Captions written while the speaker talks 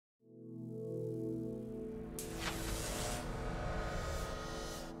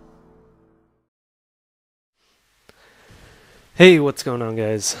Hey, what's going on,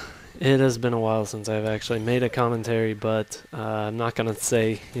 guys? It has been a while since I've actually made a commentary, but I'm not gonna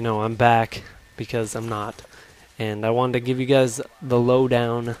say, I'm back, because I'm not. And I wanted to give you guys the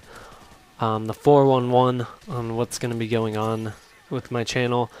lowdown, the 411 on what's gonna be going on with my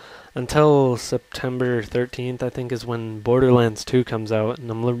channel until September 13th, I think, is when Borderlands 2 comes out, and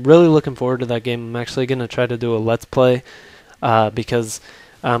I'm really looking forward to that game. I'm actually gonna try to do a Let's Play, because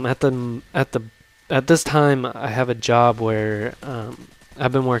at this time I have a job where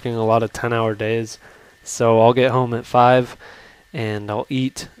I've been working a lot of 10-hour days, so I'll get home at 5 and I'll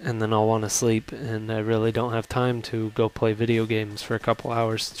eat and then I'll want to sleep, and I really don't have time to go play video games for a couple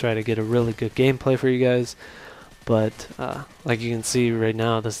hours to try to get a really good gameplay for you guys. But like you can see right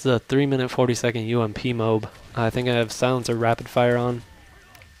now, this is a 3-minute 40-second UMP mob. I think I have silencer rapid fire on,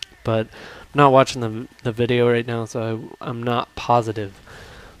 but I'm not watching the video right now, so I'm not positive.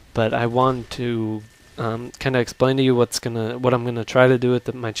 But I want to kind of explain to you what I'm gonna try to do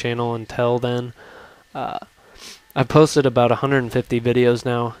with my channel until then. I've posted about 150 videos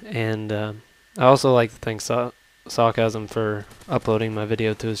now, and I also like to thank Sawcasm for uploading my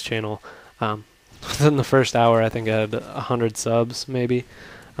video to his channel. Within the first hour, I think I had 100 subs, maybe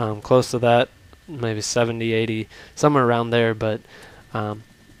close to that, maybe 70, 80, somewhere around there. But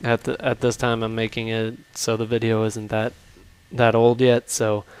at this time, I'm making it so the video isn't that old yet,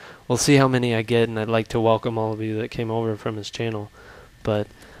 so we'll see how many I get, and I'd like to welcome all of you that came over from his channel. But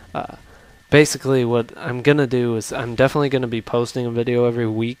basically what I'm gonna do is I'm definitely gonna be posting a video every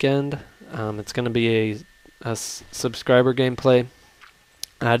weekend. It's gonna be a subscriber gameplay.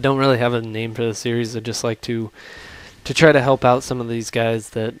 I don't really have a name for the series. I just like to try to help out some of these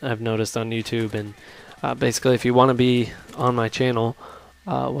guys that I've noticed on YouTube. And basically, if you want to be on my channel,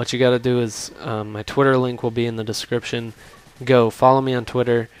 what you got to do is my Twitter link will be in the description. Go follow me on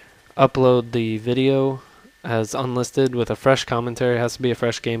Twitter, upload the video as unlisted with a fresh commentary. It has to be a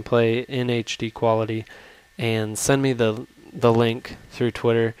fresh gameplay in HD quality, and send me the link through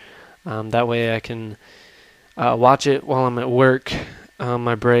Twitter. That way I can watch it while I'm at work on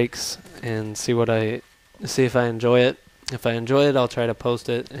my breaks and see if I enjoy it. If I enjoy it, I'll try to post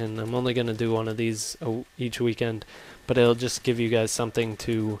it, and I'm only going to do one of these each weekend, but it'll just give you guys something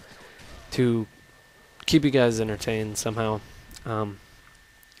to keep you guys entertained somehow.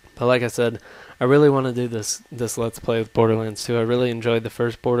 But like I said, I really want to do this Let's Play with Borderlands 2. I really enjoyed the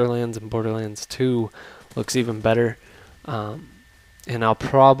first Borderlands, and Borderlands 2 looks even better. And I'll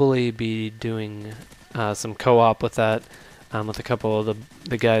probably be doing some co-op with that, with a couple of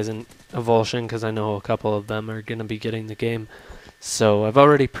the guys in Avulsion, because I know a couple of them are going to be getting the game. So I've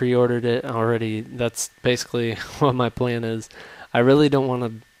already pre-ordered it already. That's basically what my plan is. I really don't want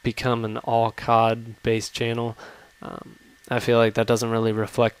to become an all COD based channel. I feel like that doesn't really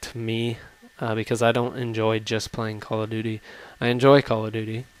reflect me, because I don't enjoy just playing Call of Duty. I enjoy Call of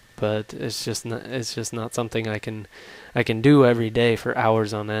Duty, but it's just not something I can do every day for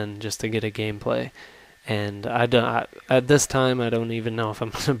hours on end just to get a gameplay. And at this time, I don't even know if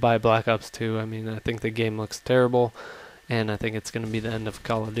I'm going to buy Black Ops 2. I mean, I think the game looks terrible, and I think it's going to be the end of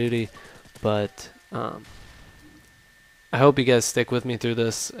Call of Duty. But I hope you guys stick with me through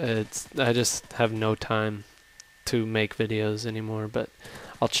this. I just have no time to make videos anymore, but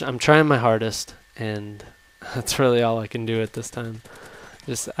I'm trying my hardest, and that's really all I can do at this time.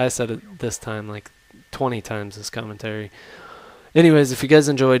 I said it this time like 20 times this commentary. Anyways, if you guys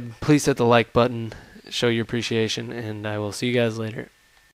enjoyed, please hit the like button, show your appreciation, and I will see you guys later.